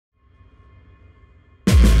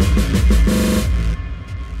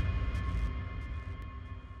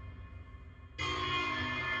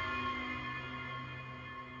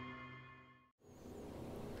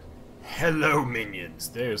Hello, minions.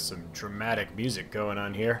 There's some dramatic music going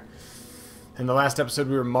on here. In the last episode,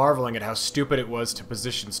 we were marveling at how stupid it was to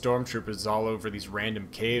position stormtroopers all over these random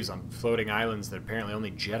caves on floating islands that apparently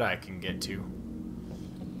only Jedi can get to.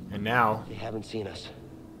 And now... They haven't seen us.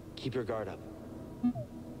 Keep your guard up.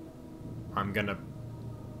 I'm gonna...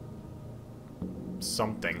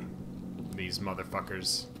 something. These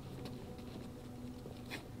motherfuckers.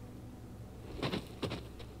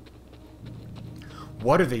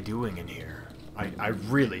 What are they doing in here? I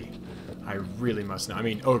really must know. I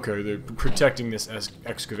mean, okay, they're protecting this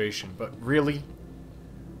excavation, but really?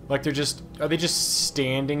 Like they're just... Are they just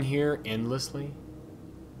standing here endlessly?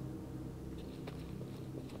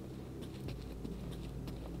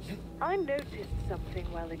 I noticed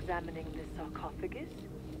something while examining this sarcophagus.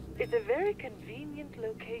 It's a very convenient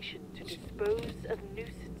location to dispose of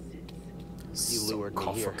nuisances. You lured me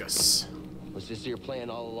here. Sarcophagus. Was this your plan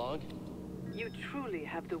all along? You truly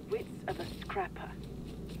have the wits of a scrapper.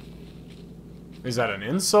 Is that an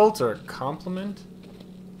insult or a compliment?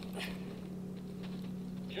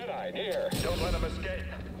 Jedi, near. Don't let him escape.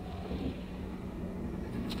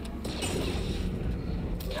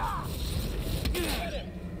 Hit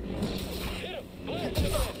him! Hit him! Blast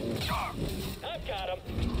him! I've got him.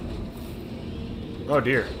 Oh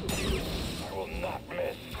dear. I will not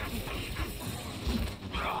miss.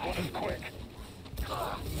 This is quick.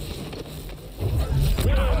 We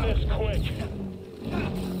end this quick.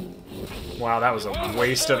 Wow, that was a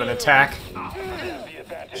waste of an attack.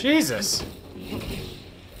 Jesus.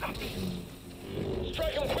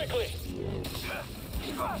 Strike him quickly.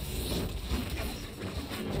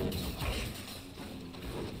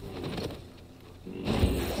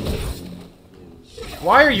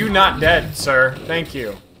 Why are you not dead, sir? Thank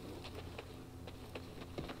you.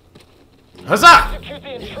 Huzzah! Execute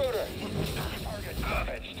the intruder. Target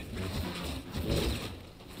damaged.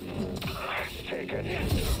 Taken.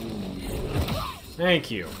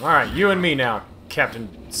 Thank you. Alright, you and me now, Captain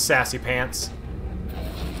Sassy Pants.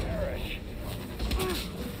 Perish.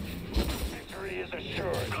 Victory is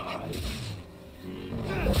assured.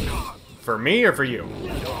 For me or for you?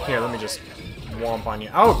 Here, let me just womp on you.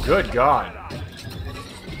 Oh, good God.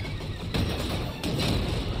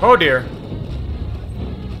 Oh dear.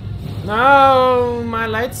 No, my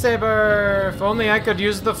lightsaber. If only I could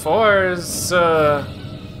use the Force.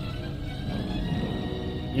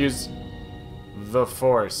 Use the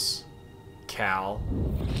Force, Cal.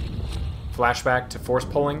 Flashback to Force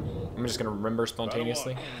pulling. I'm just gonna remember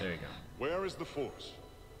spontaneously. There you go. Where is the Force?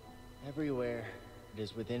 Everywhere. It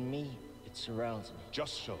is within me. It surrounds me.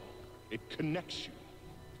 Just so. It connects you.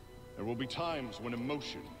 There will be times when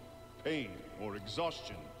emotion, pain, or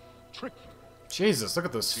exhaustion trick you. Jesus, look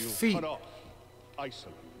at those Feel feet. cut off,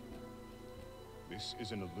 isolated. This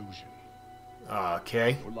is an illusion.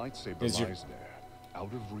 Okay. Your lightsaber Is your lies there,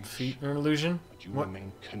 out of reach. feet an illusion? But you What?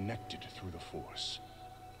 remain connected through the Force.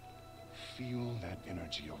 Feel that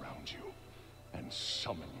energy around you, and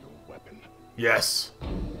summon your weapon. Yes.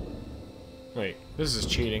 Wait, this is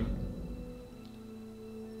cheating.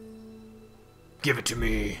 Give it to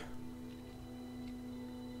me.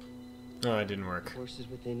 Oh, it didn't work. Force is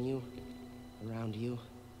within you, around you,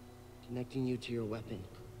 connecting you to your weapon.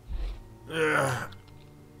 Ugh.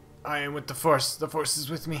 I am with the Force. The Force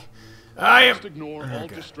is with me. I am... Just ignore all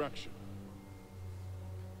distraction.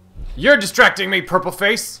 You're distracting me, purple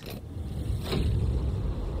face.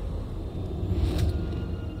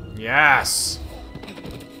 Yes.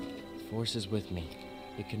 Force is with me.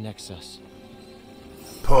 It connects us.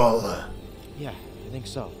 Pull. Yeah, I think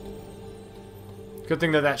so. Good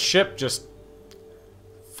thing that ship just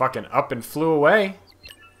fucking up and flew away.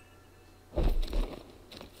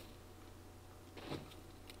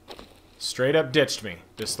 Straight up ditched me.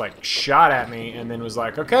 Just like shot at me and then was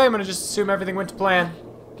like, okay, I'm gonna just assume everything went to plan.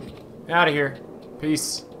 Out of here.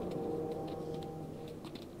 Peace.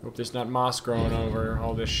 Hope there's not moss growing over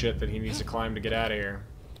all this shit that he needs to climb to get out of here.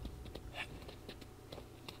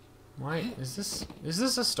 Why is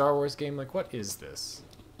this a Star Wars game? Like, what is this?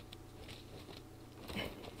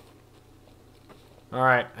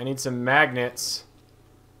 Alright, I need some magnets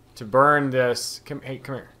to burn this. Hey,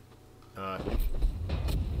 come here.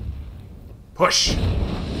 Push!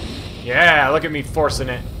 Yeah, look at me forcing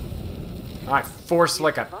it. I force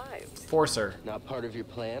like a forcer. Not part of your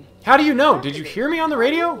plan? How do you know? Did you hear me on the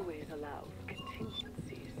radio? Always allows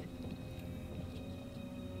contingencies.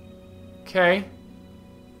 Okay.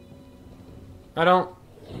 I don't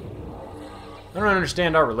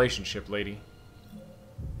understand our relationship, lady.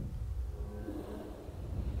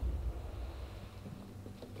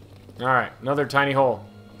 Alright, another tiny hole.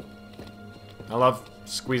 I love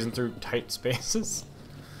squeezing through tight spaces.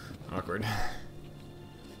 Awkward.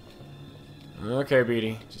 Okay,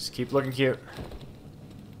 Beatty. Just keep looking cute.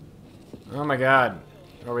 Oh my god.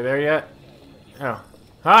 Are we there yet? Oh.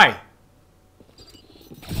 Hi!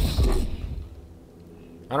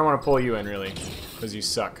 I don't want to pull you in, really. Because you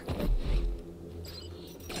suck. And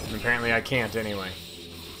apparently I can't, anyway.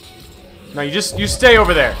 No, you stay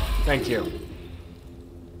over there. Thank you.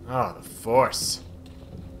 Oh, the Force.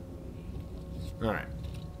 Alright.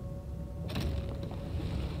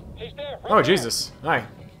 He's there. Right Oh, there. Jesus. Hi.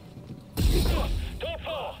 Don't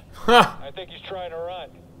fall. Ha! I think he's trying to run.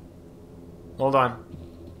 Hold on.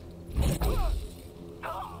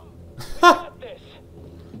 Got this.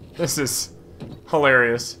 This is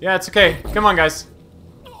hilarious. Yeah, it's okay. Come on, guys.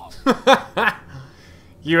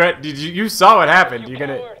 You saw what happened. You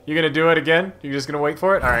gonna do it again? You're just gonna wait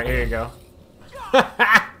for it? All right, here you go.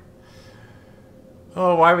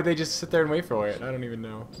 Oh, why would they just sit there and wait for it? I don't even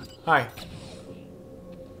know. Hi.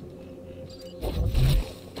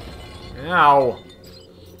 Ow.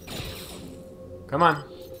 Come on.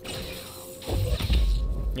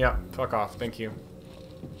 Yeah, fuck off. Thank you.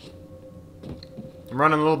 I'm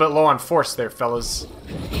running a little bit low on force there, fellas.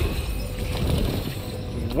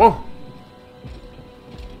 Whoa.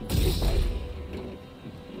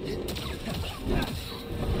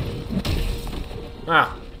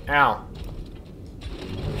 Ah, ow.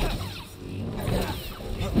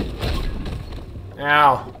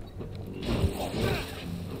 Ow.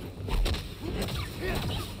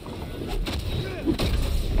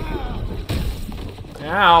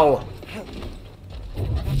 Ow.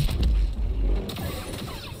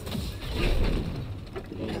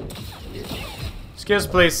 Excuse,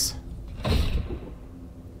 please.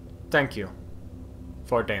 Thank you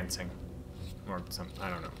for dancing, or some. I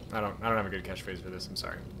don't know. I don't have a good catchphrase for this. I'm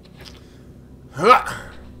sorry. All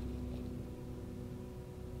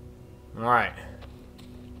right.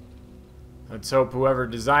 Let's hope whoever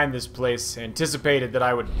designed this place anticipated that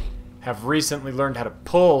I would have recently learned how to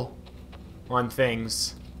pull on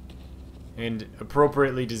things and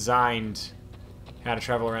appropriately designed how to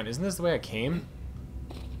travel around. Isn't this the way I came?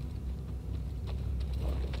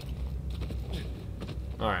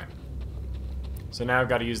 Alright. So now I've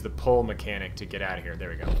got to use the pull mechanic to get out of here. There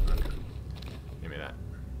we go. Okay. Give me that.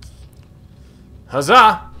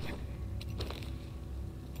 Huzzah!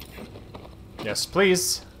 Yes,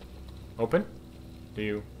 please. Open? Do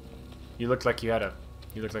you... You looked like you had a...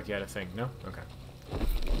 You looked like you had a thing. No? Okay.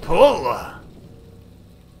 Pull!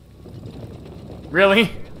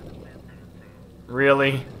 Really?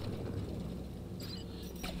 Really?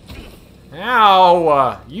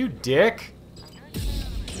 Ow! You dick!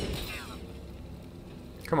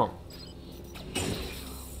 Come on.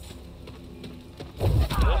 This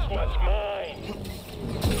one's mine.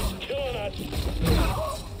 Killing us.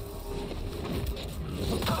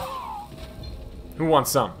 Who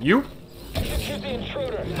wants some? You? Shoot the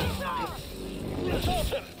intruder. Assault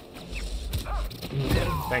him.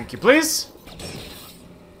 Thank you, please.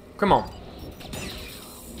 Come on.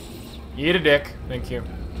 Eat a dick. Thank you.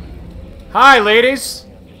 Hi, ladies.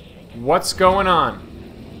 What's going on?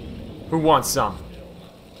 Who wants some?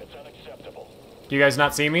 It's unacceptable. Do you guys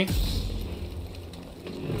not see me?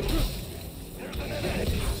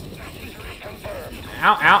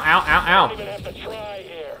 Ow, ow, ow, ow, Don't even have to try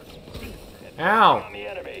here. ow. On the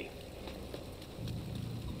enemy.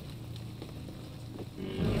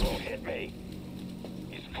 He won't hit me.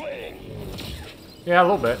 He's fleeing. Yeah, a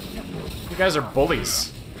little bit. You guys are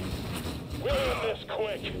bullies. We'll end this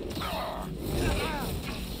quick.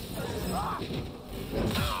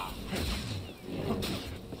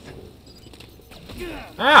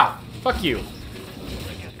 Ow! Fuck you.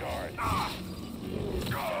 Break his guard.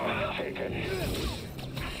 Taken.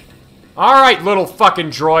 Alright, little fucking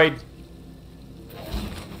droid.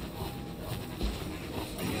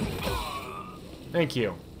 Thank you.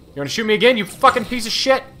 You wanna shoot me again, you fucking piece of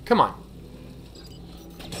shit? Come on.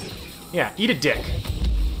 Yeah, eat a dick.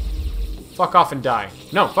 Fuck off and die.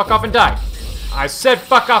 No, fuck off and die. I said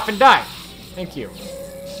fuck off and die. Thank you.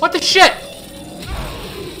 What the shit?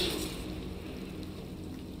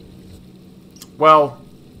 Well,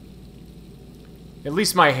 at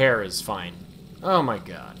least my hair is fine. Oh my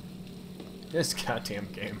god. This goddamn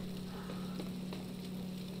game.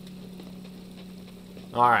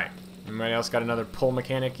 Alright. Anybody else got another pull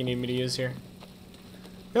mechanic you need me to use here?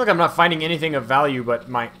 I feel like I'm not finding anything of value but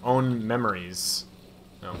my own memories.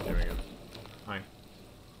 Oh, there we go. Hi.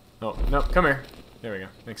 Oh, no, come here. There we go.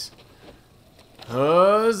 Thanks.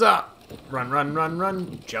 Huzzah! Run, run, run,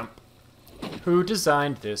 run. Jump. Who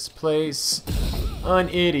designed this place? An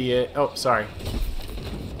idiot. Oh, sorry.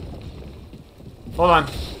 Hold on.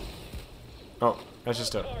 Oh, That's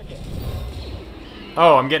just a...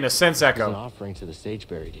 Oh, I'm getting a sense There's an echo. offering to the sage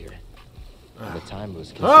buried here. At the time, it was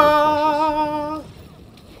considered Ah!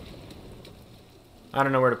 I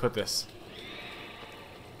don't know where to put this.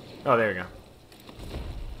 Oh, there you go.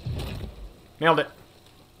 Nailed it.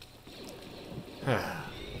 You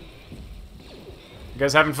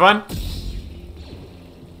guys having fun?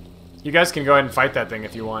 You guys can go ahead and fight that thing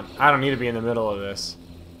if you want. I don't need to be in the middle of this.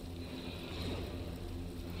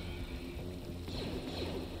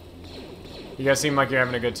 You guys seem like you're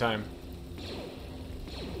having a good time.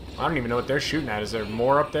 I don't even know what they're shooting at. Is there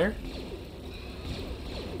more up there?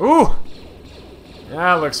 Ooh!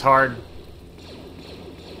 That looks hard.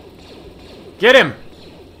 Get him!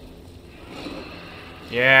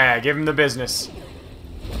 Yeah, give him the business.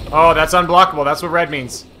 Oh, that's unblockable. That's what red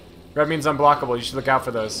means. Red means unblockable. You should look out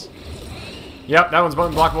for those. Yep, that one's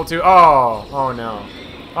unblockable too. Oh, oh no.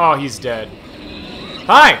 Oh, he's dead.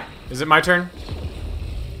 Hi! Is it my turn?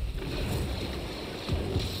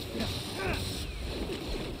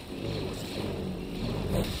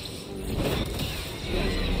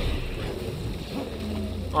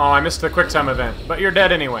 Oh, I missed the quick time event. But you're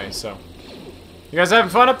dead anyway, so. You guys having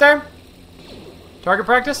fun up there? Target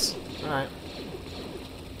practice? Alright.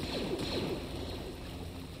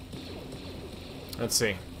 Let's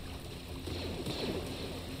see.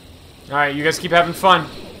 Alright, you guys keep having fun.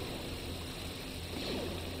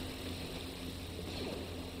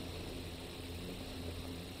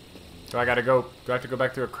 Do I have to go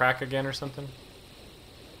back through a crack again or something?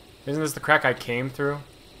 Isn't this the crack I came through?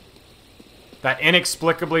 That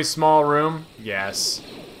inexplicably small room? Yes.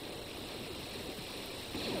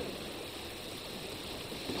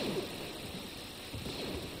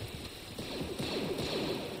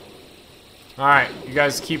 Alright, you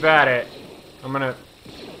guys keep at it. I'm gonna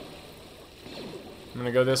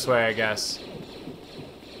go this way, I guess.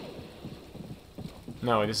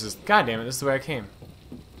 No, this is... God damn it, this is the way I came.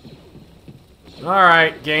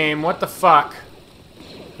 Alright, game, what the fuck?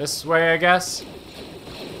 This way, I guess?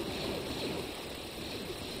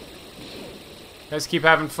 Guys keep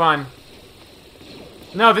having fun.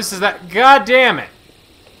 No, this is that... God damn it!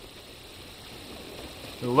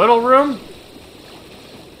 The little room?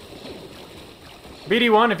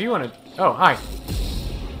 BD1, if you want to... Oh, hi.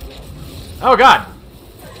 Oh, God!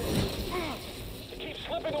 He keeps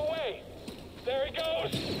slipping away. There he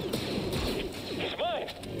goes. He's mine.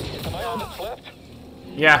 Am I all that's left?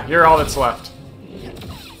 Yeah, you're all that's left.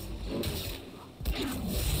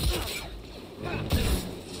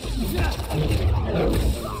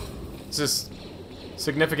 This is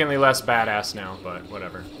significantly less badass now, but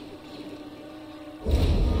whatever.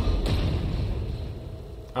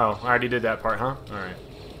 Oh, I already did that part, huh? Alright.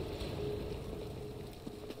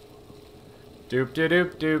 Doop de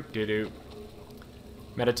doop doop de doop.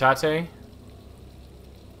 Meditate.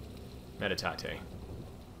 Meditate.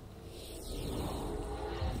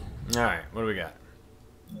 Alright, what do we got?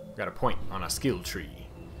 We got a point on a skill tree.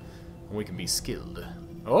 We can be skilled.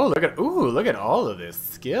 Oh, look at all of this.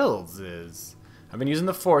 Skills is... I've been using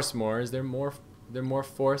the force more. Is there more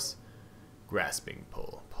force? Grasping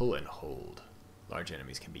pull. Pull and hold. Large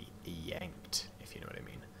enemies can be yanked, if you know what I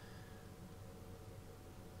mean.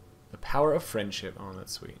 The power of friendship. Oh,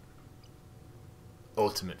 that's sweet.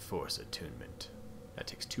 Ultimate force attunement. That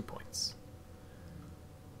takes 2 points.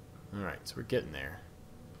 Alright, so we're getting there.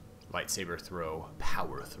 Lightsaber throw.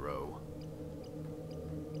 Power throw.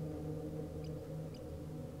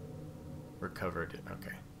 Recovered.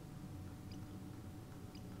 Okay.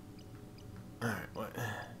 Alright, what?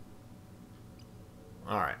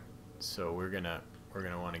 Alright. So we're gonna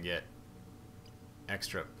want to get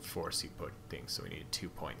extra force put things, so we need 2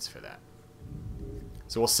 points for that.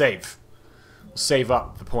 So we'll save. We'll save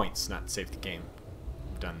up the points, not save the game.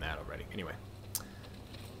 We've done that already. Anyway.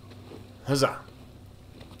 Huzzah.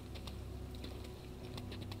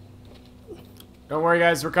 Don't worry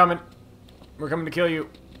guys, we're coming. We're coming to kill you.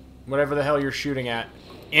 Whatever the hell you're shooting at.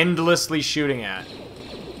 Endlessly shooting at.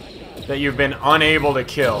 That you've been unable to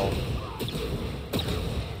kill.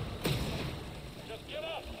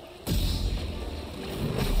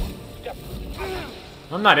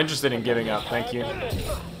 I'm not interested in giving up, thank you.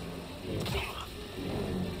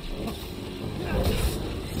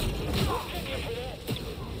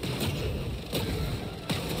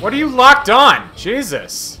 What are you locked on?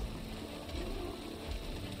 Jesus.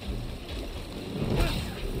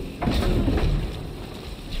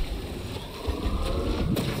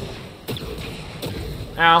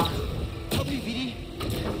 Ow.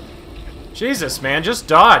 Jesus, man, just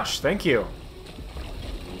dodge. Thank you.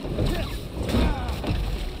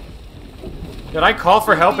 Did I call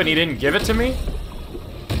for help and he didn't give it to me?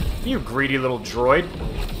 You greedy little droid.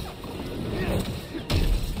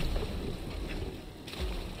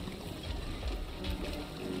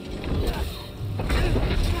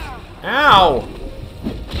 Ow!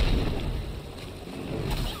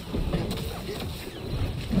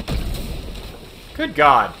 Good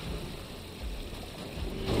God.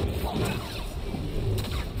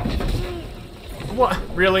 What?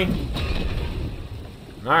 Really?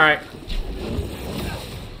 Alright.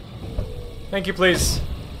 Thank you, please.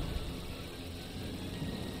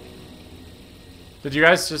 Did you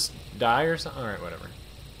guys just die or something? Alright, whatever.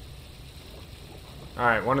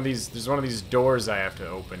 Alright, there's one of these doors I have to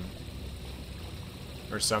open.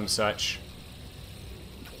 Or some such.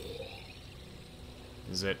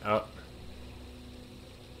 Is it up?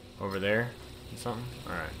 Over there? Or something?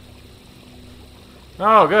 Alright.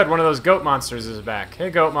 Oh, good. One of those goat monsters is back.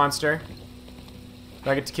 Hey, goat monster. Do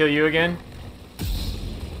I get to kill you again?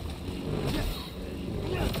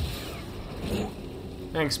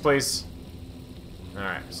 Thanks, please.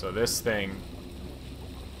 Alright, so this thing...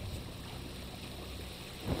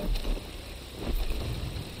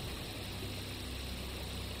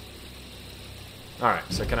 Alright,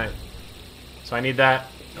 so can I... So I need that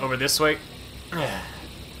over this way.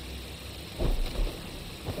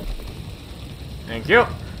 Thank you.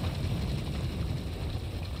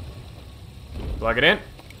 Plug it in.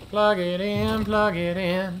 Plug it in, plug it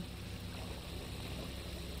in.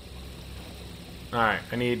 Alright,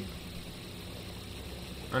 I need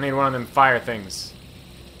one of them fire things.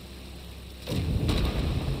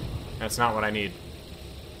 That's not what I need.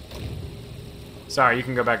 Sorry, you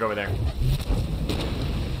can go back over there.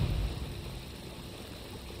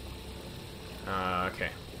 Okay.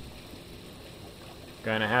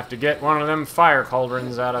 Gonna have to get one of them fire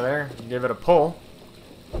cauldrons out of there. Give it a pull.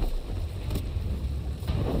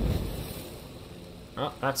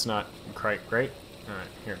 Oh, that's not quite great. Alright,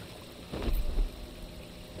 here.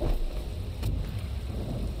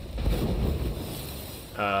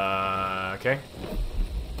 Okay.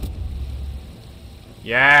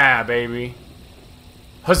 Yeah, baby.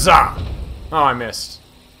 Huzzah! Oh, I missed.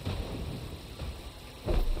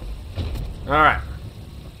 Alright.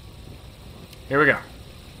 Here we go.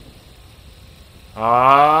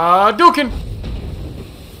 Dukin!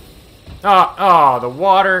 Oh, the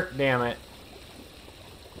water. Damn it.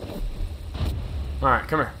 Alright,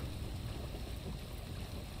 come here.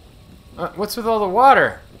 What's with all the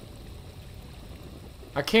water?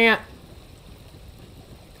 I can't.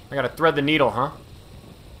 I gotta thread the needle, huh?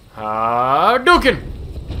 Dukin!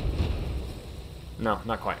 No,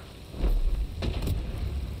 not quite.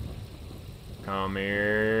 Come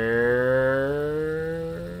here.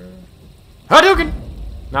 Hadouken!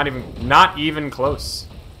 Not even close.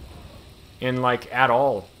 In like at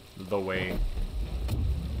all the way.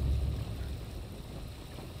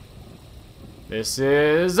 This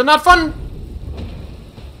is not fun.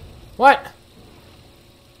 What?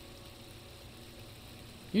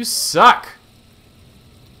 You suck.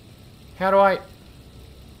 How do I?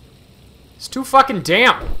 It's too fucking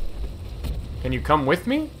damp. Can you come with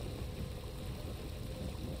me?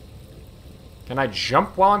 Can I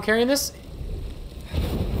jump while I'm carrying this?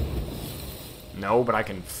 No, but I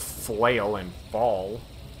can flail and fall.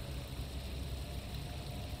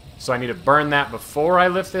 So I need to burn that before I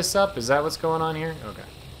lift this up? Is that what's going on here? Okay.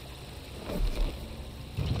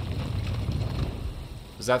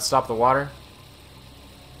 Does that stop the water?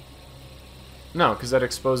 No, because that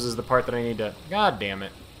exposes the part that I need to... God damn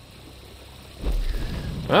it.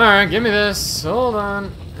 Alright, give me this. Hold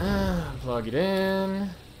on. Plug it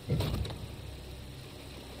in.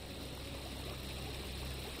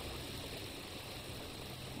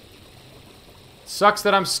 Sucks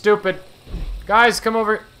that I'm stupid. Guys, come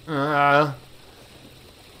over.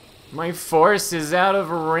 My force is out of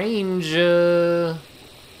range.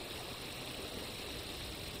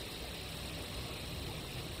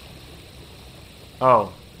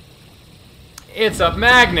 Oh. It's a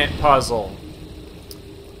magnet puzzle.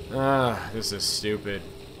 This is stupid.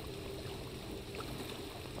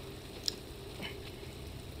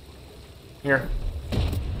 Here.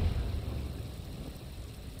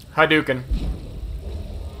 Hadouken.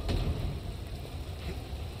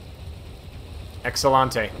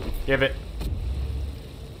 Excellente. Give it.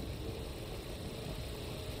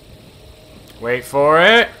 Wait for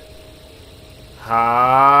it.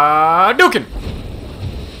 Hadouken!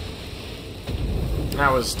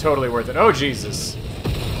 That was totally worth it. Oh, Jesus.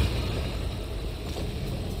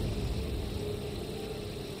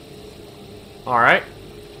 Alright.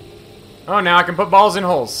 Oh, now I can put balls in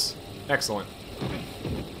holes. Excellent.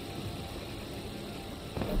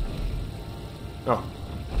 Oh.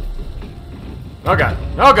 Oh god.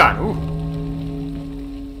 Oh god. Ooh.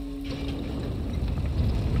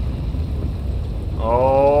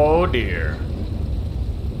 Oh dear.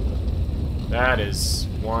 That is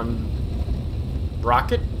one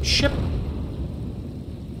rocket ship.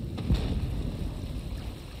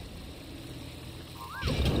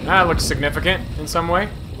 That looks significant in some way.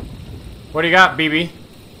 What do you got, BB?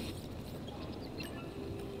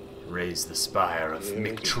 Raise the spire of Here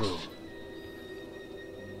it Mictru. is.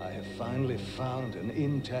 I have finally found an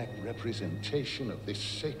intact representation of this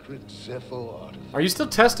sacred Zepho artifact. Are you still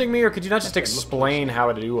testing me, or could you not just explain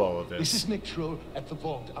how to do all of This is this? Mictru at the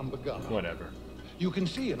Vault Umbagar. Whatever. You can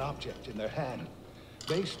see an object in their hand.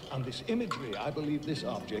 Based on this imagery, I believe this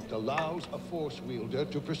object allows a Force wielder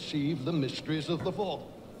to perceive the mysteries of the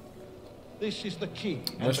Vault. This is the key.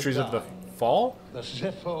 and Mysteries of the guide. Fall? The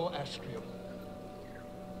Zepho Astrium.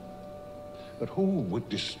 But who would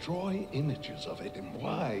destroy images of it, and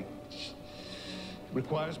why?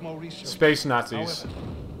 Requires more research. Space Nazis. However,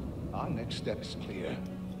 our next step is clear.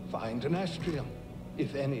 Find an Astrium,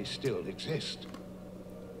 if any still exist.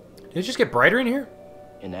 Did it just get brighter in here?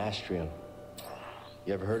 An Astrium.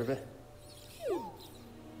 You ever heard of it?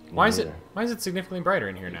 Why is it Neither. why is it significantly brighter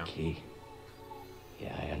in here now? Key.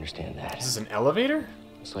 Yeah, I understand that. Is this an elevator?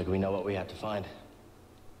 Looks like we know what we have to find.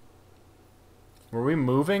 Were we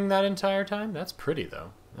moving that entire time? That's pretty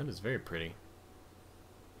though. That is very pretty.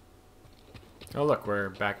 Oh look, we're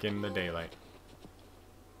back in the daylight.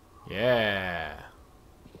 Yeah.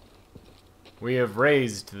 We have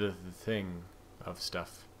raised the thing of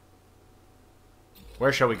stuff.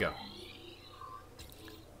 Where shall we go?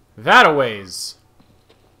 That-a-ways.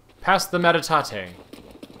 Past the meditate.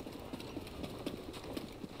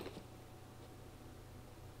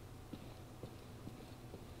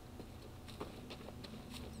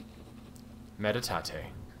 Meditate.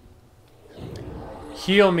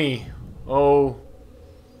 Heal me, oh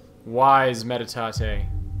wise meditate.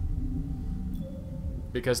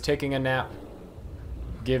 Because taking a nap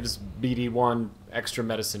gives BD1 extra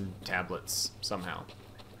medicine tablets somehow.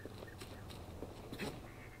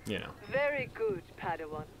 You know. Very good,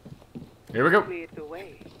 Padawan. Here we go. Cleared the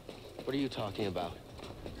way. What are you talking about?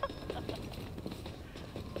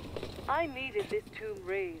 I needed this tomb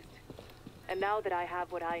raised. And now that I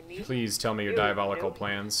have what I need... Please tell me your you diabolical know.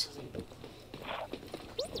 plans.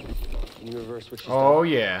 Can you reverse what you Oh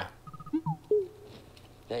started? yeah.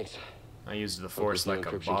 Thanks. I used the Hope force this new like a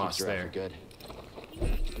encryption boss keeps her out for there. good.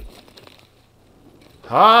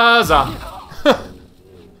 Huzzah!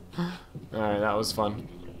 Alright, that was fun.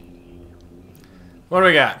 What do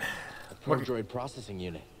we got? Pro droid processing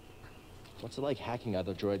unit. What's it like hacking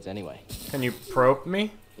other droids anyway? Can you probe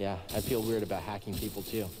me? Yeah, I feel weird about hacking people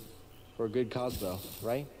too. For a good cause though,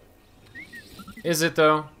 right? Is it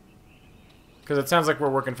though? Because it sounds like we're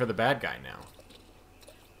working for the bad guy now.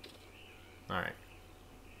 Alright.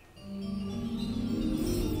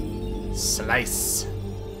 Slice.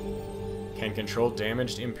 Can control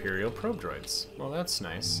damaged Imperial probe droids. Well, that's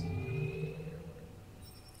nice.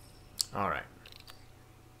 Alright.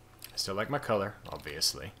 I still like my color,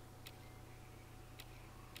 obviously.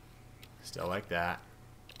 Still like that.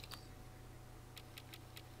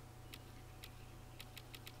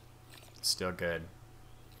 Still good.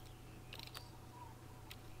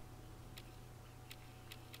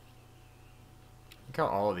 Look how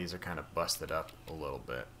all of these are kind of busted up a little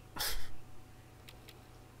bit.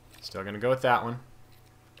 Still gonna go with that one.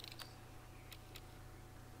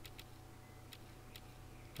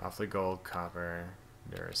 Awfully gold, copper,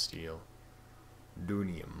 durasteel,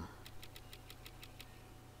 dunium.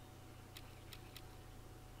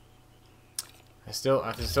 I still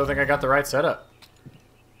think I got the right setup.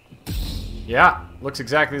 Yeah, looks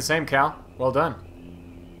exactly the same, Cal. Well done.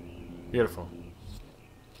 Beautiful.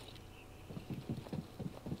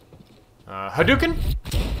 Hadouken?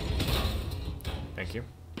 Thank you.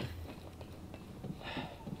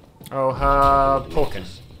 Oh, Polkin.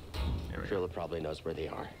 There we go. Drilla probably knows where they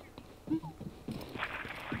are. You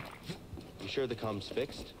sure the comm's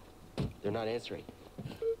fixed? They're not answering.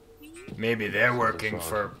 Maybe they're working wrong.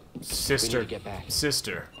 for sister. We need to get back.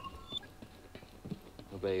 Sister.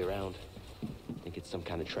 Nobody around. Think it's some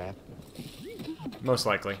kind of trap? Most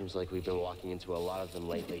likely. Seems like we've been walking into a lot of them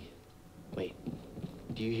lately. Wait,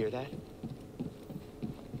 do you hear that?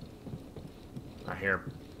 I hear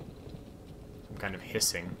some kind of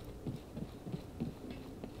hissing.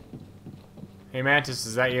 Hey Mantis,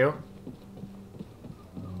 is that you?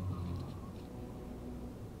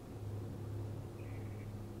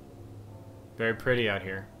 Very pretty out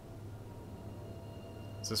here.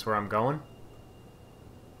 Is this where I'm going?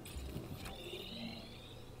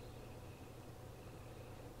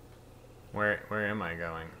 Where am I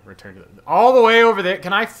going? Return to the... All the way over there.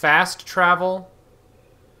 Can I fast travel?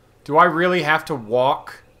 Do I really have to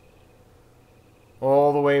walk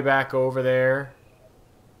all the way back over there?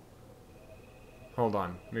 Hold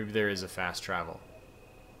on. Maybe there is a fast travel.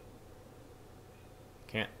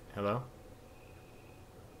 Can't. Hello?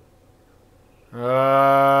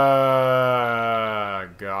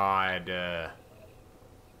 God.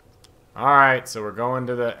 Alright, so we're going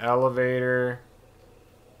to the elevator.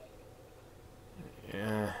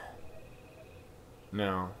 Yeah.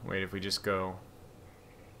 No. Wait, if we just go...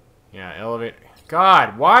 Yeah, elevator...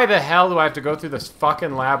 God, why the hell do I have to go through this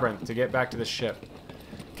fucking labyrinth to get back to the ship?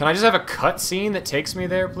 Can I just have a cutscene that takes me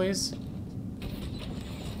there, please?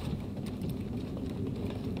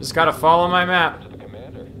 Just gotta follow my map. To the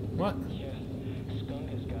commander. What? Yeah, Skunk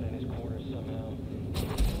has got in his quarters somehow.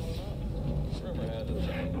 Rumor has it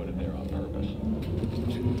someone put it there on purpose.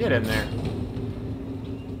 Get in there.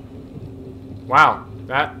 Wow,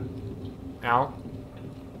 that... Ow.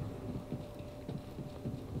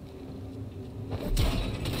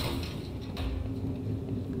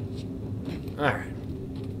 Alright.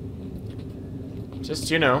 Just,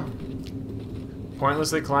 you know,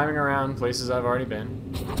 pointlessly climbing around places I've already been.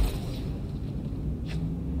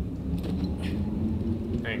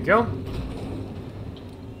 There you go.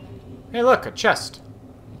 Hey, look, a chest.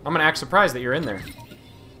 I'm gonna act surprised that you're in there.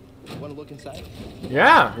 Want to look inside?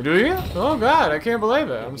 Yeah, do you? Oh god, I can't believe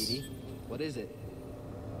it. What is it?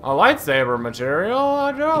 A lightsaber material,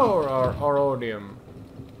 or odium.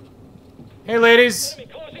 Hey, ladies.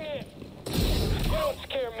 Enemy closing in. You don't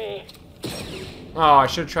scare me. Oh, I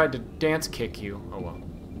should have tried to dance kick you. Oh well.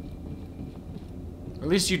 At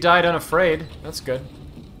least you died unafraid. That's good.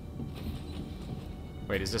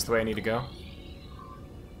 Wait, is this the way I need to go?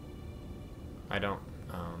 I don't.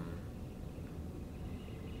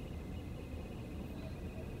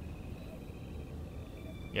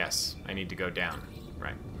 Yes, I need to go down.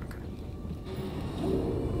 Right, okay.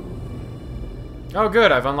 Oh good,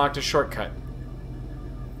 I've unlocked a shortcut.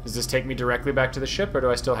 Does this take me directly back to the ship, or do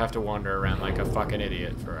I still have to wander around like a fucking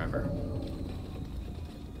idiot forever?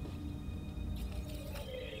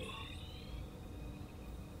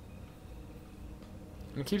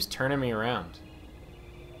 It keeps turning me around.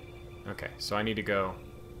 Okay, so I need to go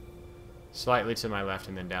slightly to my left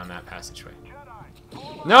and then down that passageway.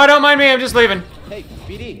 No, don't mind me, I'm just leaving. Hey,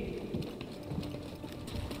 BD.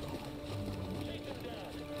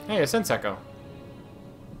 Hey, a sense echo.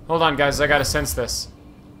 Hold on, guys, I gotta sense this.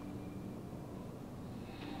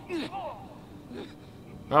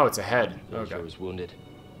 Oh, it's a head. Okay. Okay. was wounded,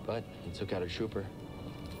 but he took out a trooper.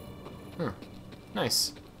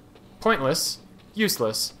 Nice. Pointless.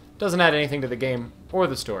 Useless. Doesn't add anything to the game or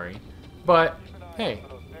the story. But, hey.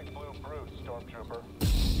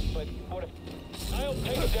 But what if... I'll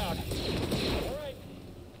take it down. All right.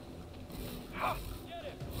 Get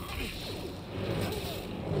him.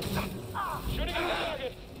 Shooting at the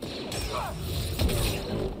target.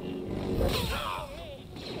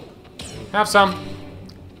 Have some.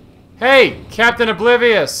 Hey, Captain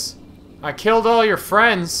Oblivious! I killed all your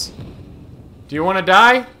friends. Do you want to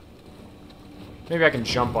die? Maybe I can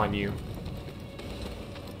jump on you.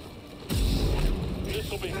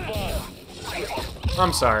 This'll be fun.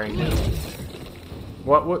 I'm sorry.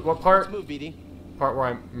 What part? Let's move, BD. Part where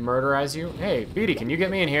I murderize you? Hey, Beatty, can you get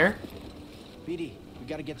me in here? BD, we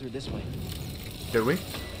gotta get through this way. Do we?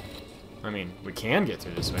 I mean, we can get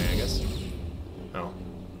through this way, I guess. Oh.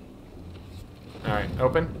 Alright,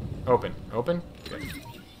 open. Open. Open. Good.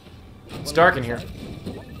 It's dark in here.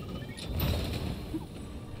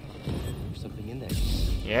 There's something in there.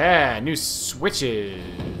 Yeah, new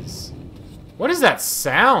switches. What is that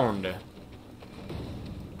sound?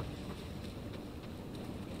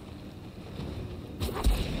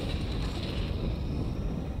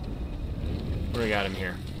 What do we got in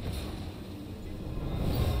here?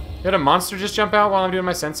 Did a monster just jump out while I'm doing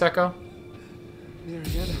my sense echo?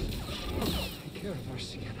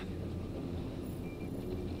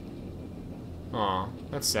 Aw,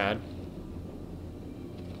 that's sad.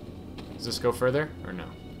 Does this go further, or no?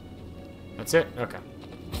 That's it? Okay.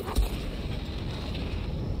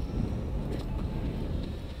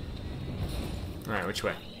 Alright, which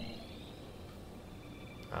way?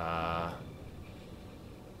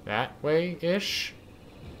 That way-ish?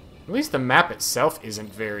 At least the map itself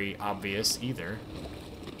isn't very obvious, either.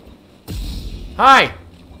 Hi!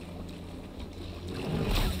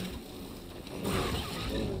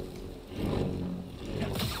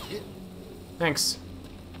 Thanks.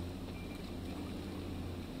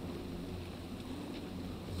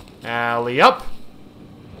 Alley up!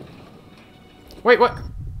 Wait, what?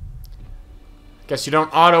 Guess you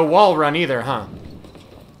don't auto wall run either, huh?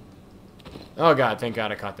 Oh god, thank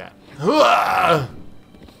god I caught that.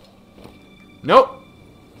 Nope.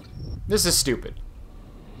 This is stupid.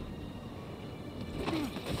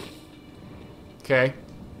 Okay.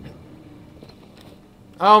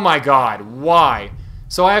 Oh my god, why?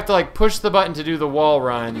 So I have to like push the button to do the wall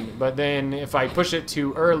run, but then if I push it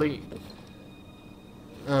too early...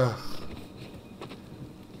 Ugh.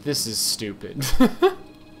 This is stupid.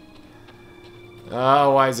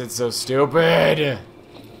 Oh, why is it so stupid?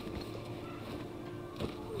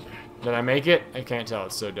 Did I make it? I can't tell,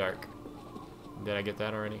 it's so dark. Did I get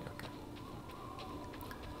that already? Okay.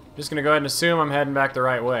 I'm just gonna go ahead and assume I'm heading back the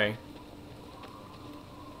right way.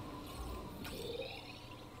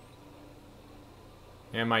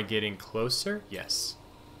 Am I getting closer? Yes.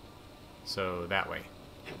 So, that way.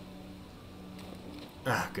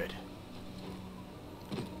 Ah, good.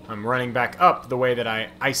 I'm running back up the way that I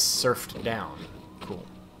ice surfed down. Cool.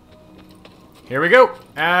 Here we go!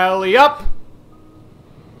 Alley up!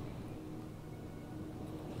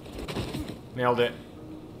 Nailed it.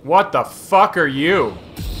 What the fuck are you?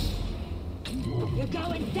 You're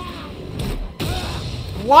going down!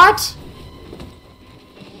 What?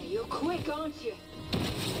 You're quick, aren't you?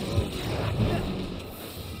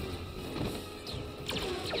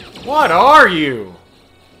 What are you?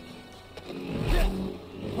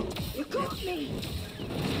 You got me!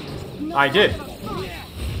 I did.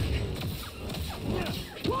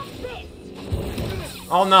 What's this?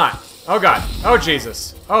 I'll not. Oh god. Oh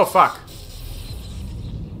Jesus. Oh fuck.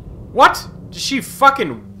 What? Did she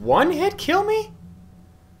fucking one-hit kill me?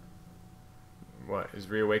 What? Is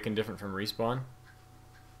Reawaken different from Respawn?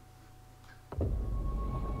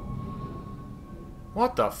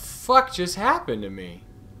 What the fuck just happened to me?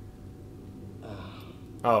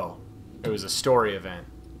 Oh. It was a story event.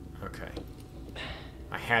 Okay.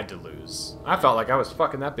 I had to lose. I felt like I was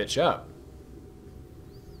fucking that bitch up.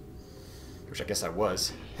 Which I guess I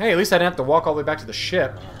was. Hey, at least I didn't have to walk all the way back to the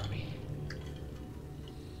ship.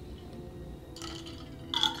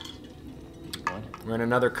 We're in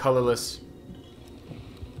another colorless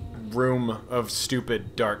room of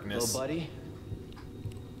stupid darkness. Hello, buddy.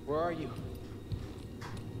 Where are you?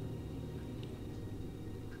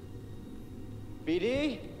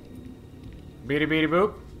 BD? Beady beady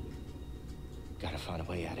boop. Gotta find a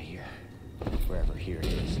way out of here. Wherever here it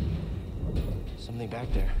is. Something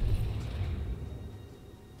back there.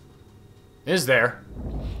 Is there?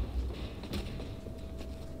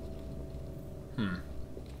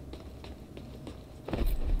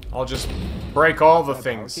 I'll just break all the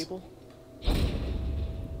things. People?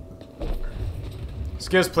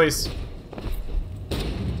 Excuse, please.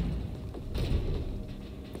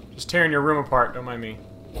 Just tearing your room apart, don't mind me.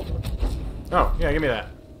 Oh, yeah, give me that.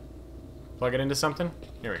 Plug it into something?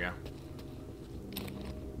 Here we go.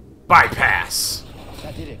 Bypass!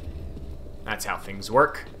 That did it. That's how things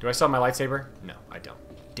work. Do I still have my lightsaber? No, I don't.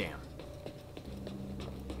 Damn.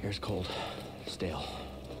 Here's cold. Stale.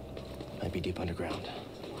 Might be deep underground.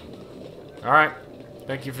 Alright.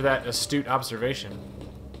 Thank you for that astute observation.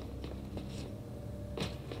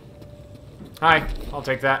 Hi, I'll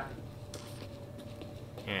take that.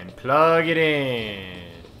 And plug it in.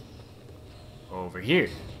 Over here.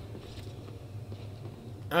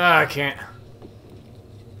 I can't.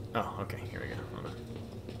 Oh, okay, here we go. Hold on.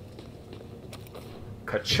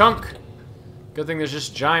 Ka-chunk! Good thing there's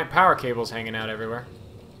just giant power cables hanging out everywhere.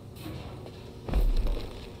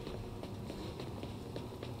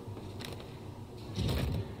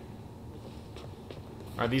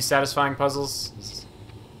 Are these satisfying puzzles?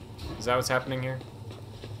 Is that what's happening here?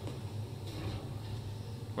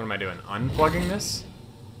 What am I doing? Unplugging this?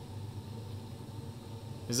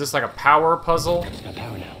 Is this like a power puzzle? It's got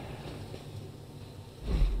power now.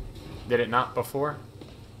 Did it not before?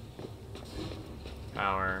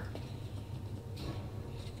 Power.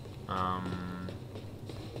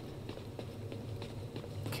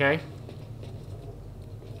 Okay.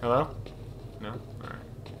 Hello? No? Alright.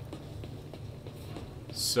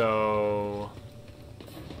 So...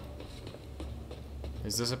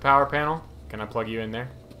 Is this a power panel? Can I plug you in there?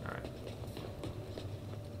 Alright.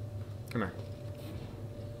 Come here.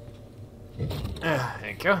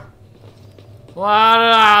 Thank you. La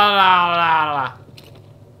la la la la.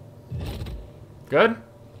 Good?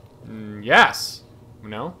 Yes.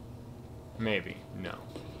 No? Maybe. No.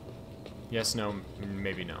 Yes, no,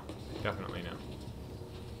 maybe no. Definitely no.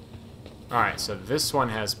 Alright, so this one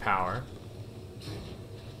has power.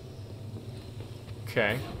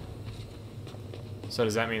 Okay. So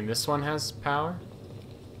does that mean this one has power?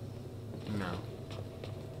 No.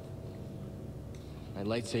 My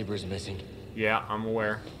lightsaber is missing. Yeah, I'm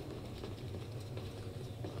aware.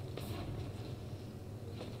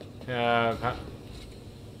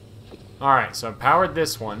 Alright, so I powered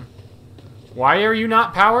this one. Why are you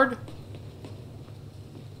not powered?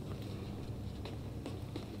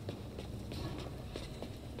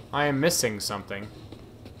 I am missing something.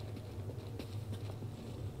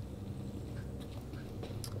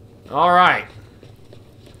 Alright.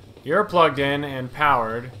 You're plugged in and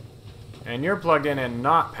powered. And you're plugged in and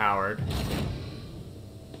not powered.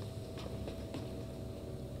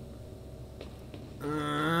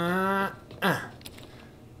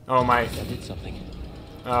 Oh, my... I did something.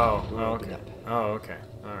 Oh, okay. Oh, okay.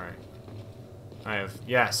 Alright. I have...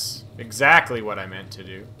 Yes. Exactly what I meant to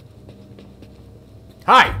do.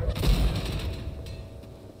 Hi!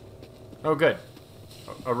 Oh, good.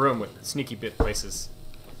 A room with sneaky bit places.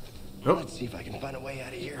 Oh. Let's see if I can find a way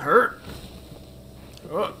out of here. Hurt.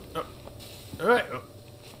 Oh, oh. Alright. Oh.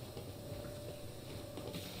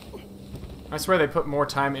 I swear they put more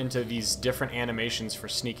time into these different animations for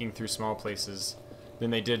sneaking through small places than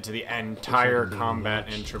they did to the entire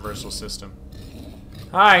combat and traversal system.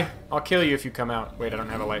 Hi! I'll kill you if you come out. Wait, I don't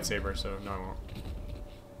have a lightsaber, so no, I won't.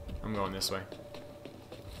 I'm going this way.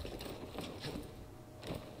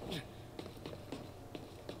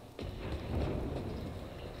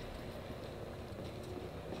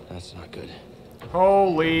 That's not good.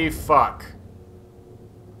 Holy fuck.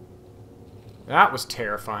 That was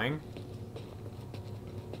terrifying.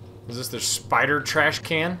 Is this their spider trash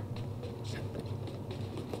can?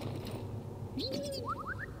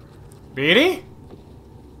 BD?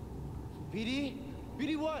 BD?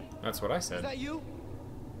 BD1! That's what I Is said. that you?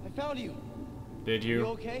 I found you. Did You you?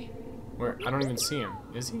 okay? Where? I don't even see him.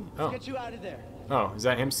 Is he? Oh. Let's get you out of there. Oh, is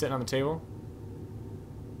that him sitting on the table?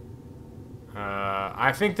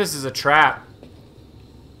 I think this is a trap.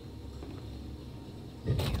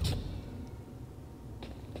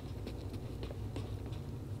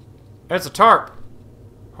 That's a tarp.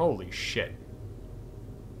 Holy shit.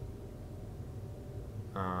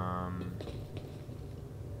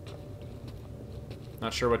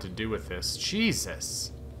 Not sure what to do with this.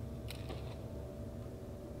 Jesus.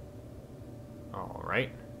 All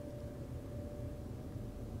right.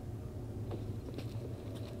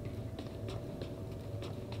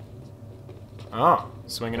 Oh,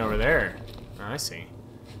 swinging over there. I see.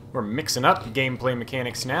 We're mixing up gameplay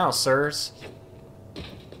mechanics now, sirs.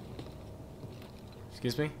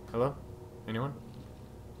 Excuse me? Hello? Anyone?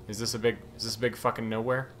 Is this a big fucking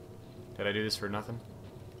nowhere? Did I do this for nothing?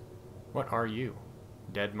 What are you?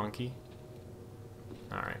 Dead monkey?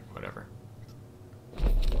 Alright, whatever.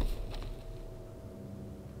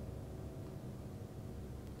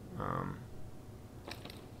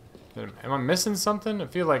 Am I missing something? I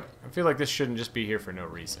feel like this shouldn't just be here for no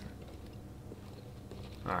reason.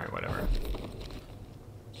 Alright, whatever.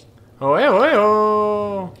 Oh, hey, oh, hey,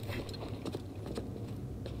 oh!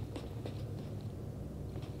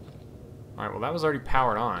 Alright, well that was already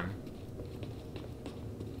powered on.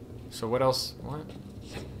 So what else? What?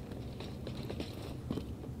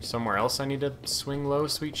 Somewhere else I need to swing low,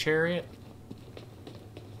 sweet chariot?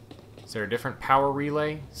 Is there a different power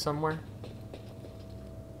relay somewhere?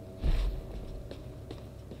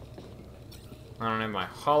 I don't have my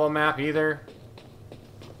holo map either.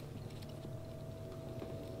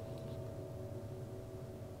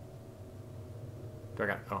 Do I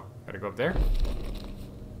got... Oh, gotta go up there?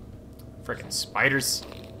 Frickin' spiders.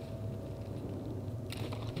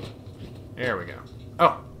 There we go.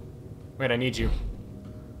 Oh! Wait, I need you.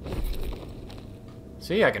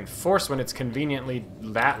 See, I can force when it's conveniently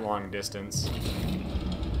that long distance.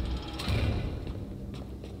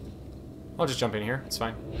 I'll just jump in here. It's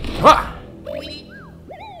fine. Ah!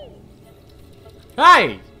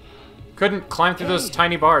 Hi! Couldn't climb through those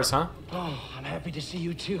tiny bars, huh? Oh, I'm happy to see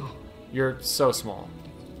you too. You're so small.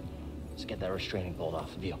 Let's get that restraining bolt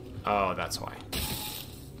off of you. Oh, that's why.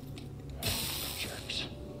 Jerks.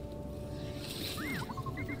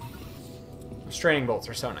 Restraining bolts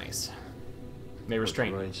are so nice. They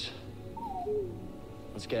restrain. Droids.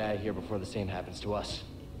 Let's get out of here before the same happens to us.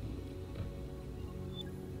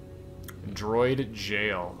 Droid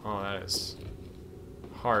jail. Oh, that is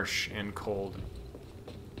harsh and cold.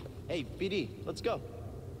 Hey, BD, let's go.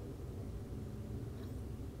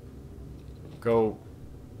 Go.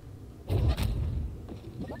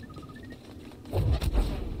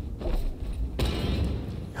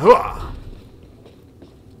 Hooah!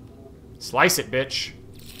 Slice it, bitch.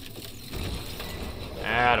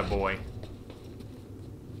 Attaboy.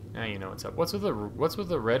 Now you know what's up. What's with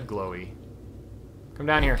the red glowy? Come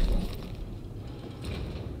down here.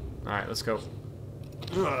 All right, let's go.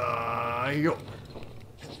 Yo.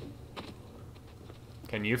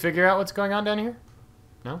 Can you figure out what's going on down here?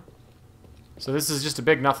 No? So this is just a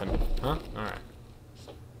big nothing, huh? Alright.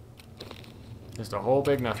 Just a whole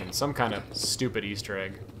big nothing. Some kind of stupid Easter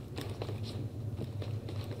egg.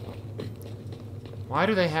 Why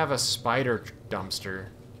do they have a spider dumpster?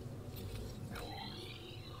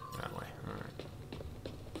 That way, alright.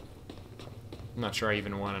 I'm not sure I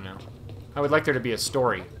even want to know. I would like there to be a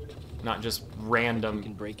story, not just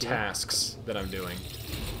random tasks that I'm doing.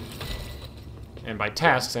 And by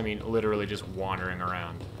tasks, I mean literally just wandering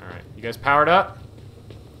around. Alright, you guys powered up?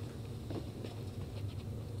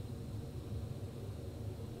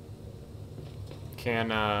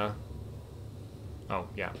 Can, oh,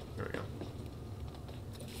 yeah, here we go.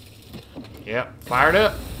 Yep, fired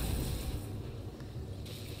up.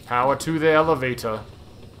 Power to the elevator.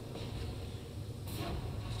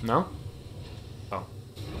 No? Oh.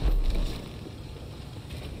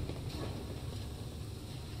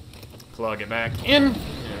 Plug it back in.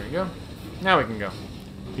 There we go. Now we can go.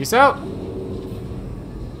 Peace out.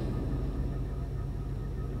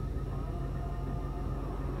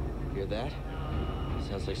 Hear that?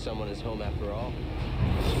 Sounds like someone is home after all.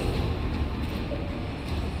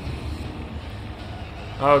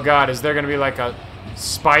 Oh god, is there gonna be like a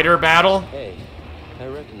spider battle? Hey, I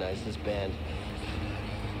recognize this band.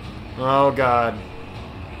 Oh god.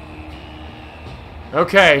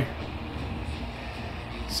 Okay.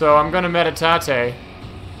 So I'm gonna meditate.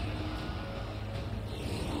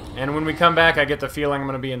 And when we come back, I get the feeling I'm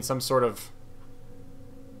gonna be in some sort of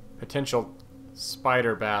potential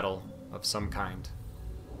spider battle of some kind.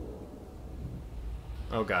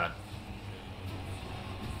 Oh god.